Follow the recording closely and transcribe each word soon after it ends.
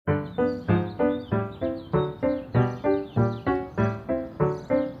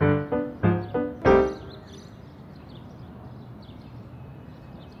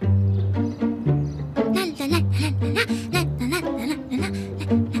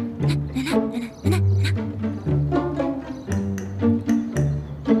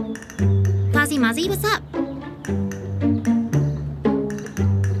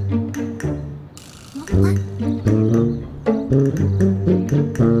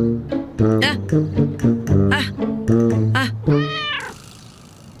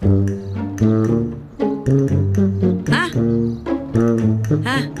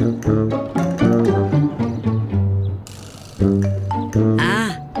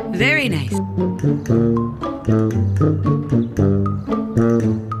Very nice.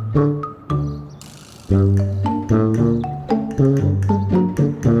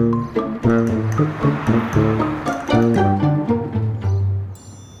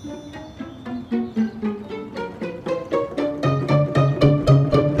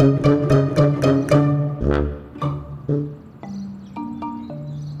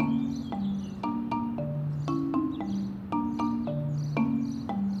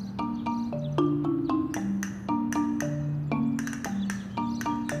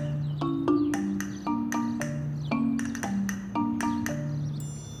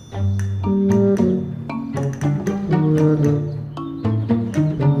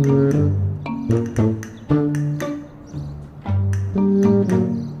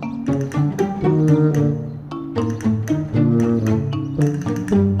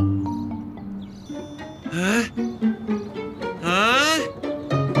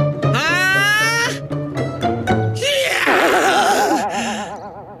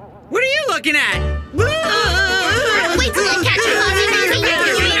 What are you looking at? Wait till I catch you,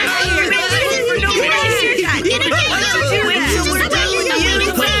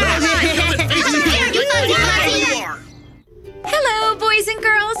 Hello, boys and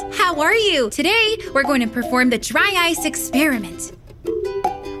girls. How are you? Today, we're going to perform the dry ice experiment.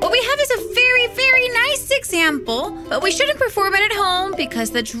 What we have is a very, very nice example, but we shouldn't perform it at home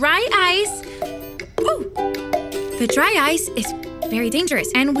because the dry ice is very dangerous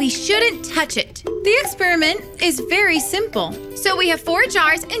and we shouldn't touch it. The experiment is very simple. So we have 4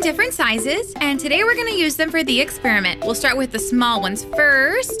 jars in different sizes, and today we're gonna use them for the experiment. We'll start with the small ones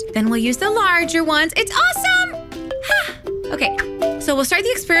first, then we'll use the larger ones. It's awesome! Okay, so we'll start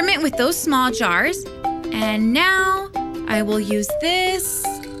the experiment with those small jars, and now I will use this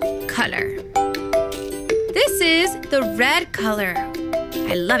color. This is the red color.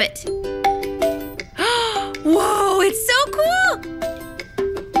 I love it. Whoa, it's so cool!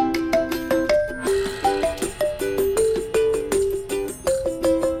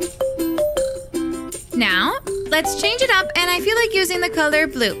 Now, let's change it up, and I feel like using the color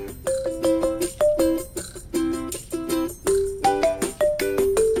blue.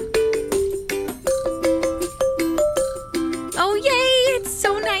 Oh, yay! It's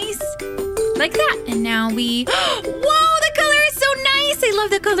so nice. Like that. And now we... Whoa! The color is so nice! I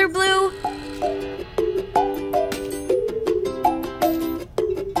love the color blue.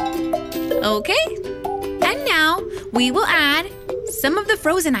 Okay. And now we will add some of the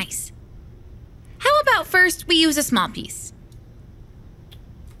frozen ice. How about first we use a small piece?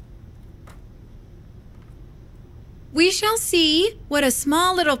 We shall see what a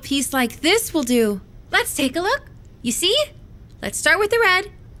small little piece like this will do. Let's take a look. You see? Let's start with the red.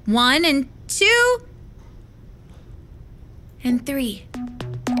 1 and 2 and 3.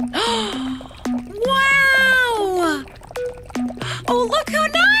 Wow! Oh, look how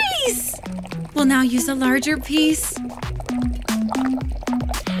nice! We'll now use a larger piece.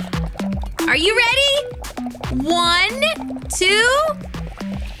 Are you ready? 1, 2,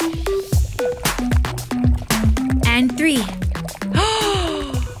 and 3. Wow!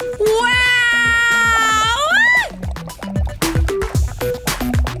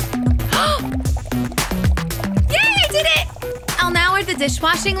 Yay, I did it! I'll now add the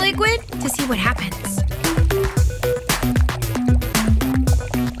dishwashing liquid to see what happens.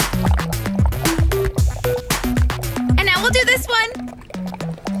 And now we'll do this one.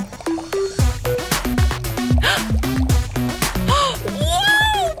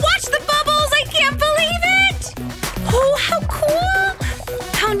 Whoa! Watch the bubbles! I can't believe it! Oh, how cool!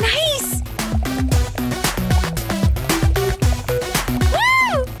 How nice!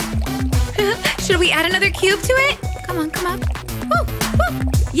 Woo! Should we add another cube to it? Come on, come on. Woo! Woo!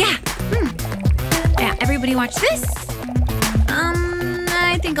 Yeah! Yeah, everybody watch this.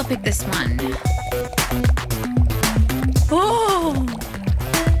 I think I'll pick this one. Oh!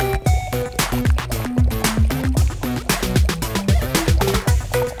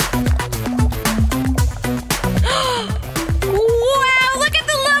 Wow, look at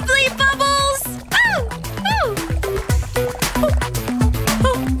the lovely bubbles! Oh, oh. Oh,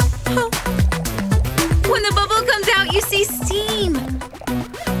 oh, oh. When the bubble comes out, you see steam.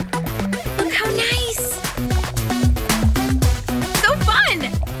 Look how nice. So fun.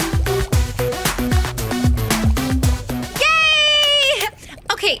 Yay!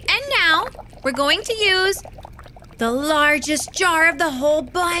 Okay, and now we're going to use the largest jar of the whole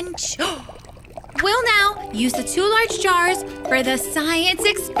bunch. We'll now use the 2 large jars for the science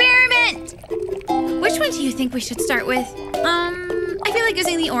experiment. Which one do you think we should start with? I feel like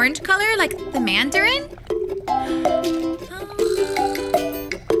using the orange color, like the mandarin.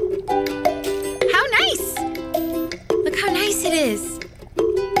 How nice! Look how nice it is.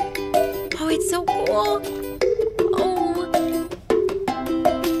 Oh, it's so cool. Oh.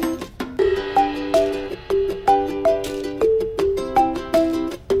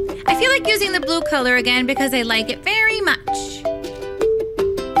 I feel like using the blue color again because I like it very much.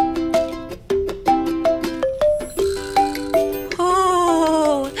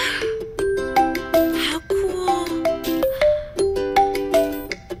 Oh, how cool.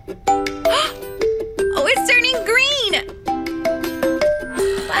 Oh, it's turning green.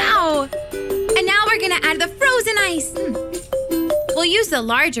 Wow. And now we're gonna add the frozen ice. We'll use the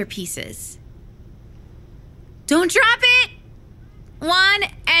larger pieces. Don't drop it. 1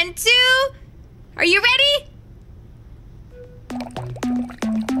 and 2. Are you ready?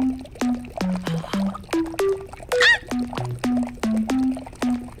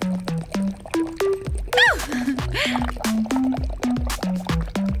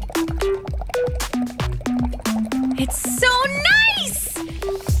 It's so nice!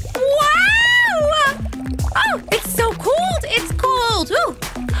 Wow! Oh, it's so cold! It's cold! Ooh.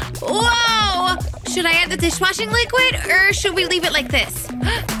 Whoa! Should I add the dishwashing liquid or should we leave it like this?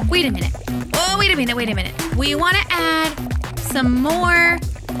 Wait a minute. Oh, wait a minute. We want to add some more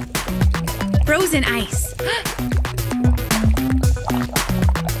frozen ice.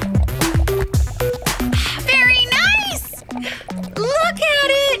 Very nice! Look at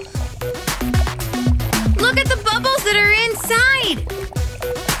it! Look at the bubbles that are inside!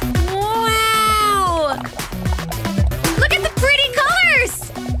 Wow! Look at the pretty colors!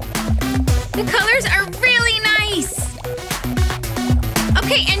 The colors are really nice!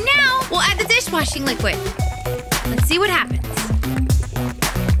 Okay, and now we'll add the dishwashing liquid. Let's see what happens.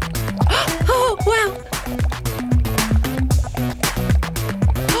 Oh, wow!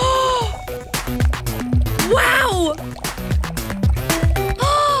 Wow!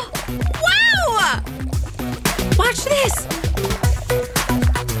 Oh, wow! Watch this!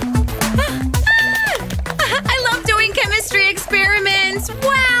 I love doing chemistry experiments!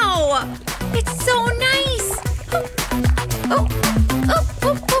 Wow! It's so nice!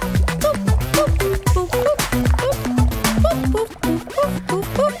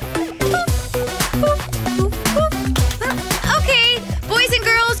 Okay, boys and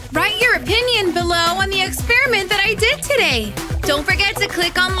girls, write your opinion below on the experiment that I did today. Don't forget to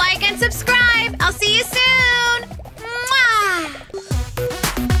click on like and subscribe. I'll see you soon!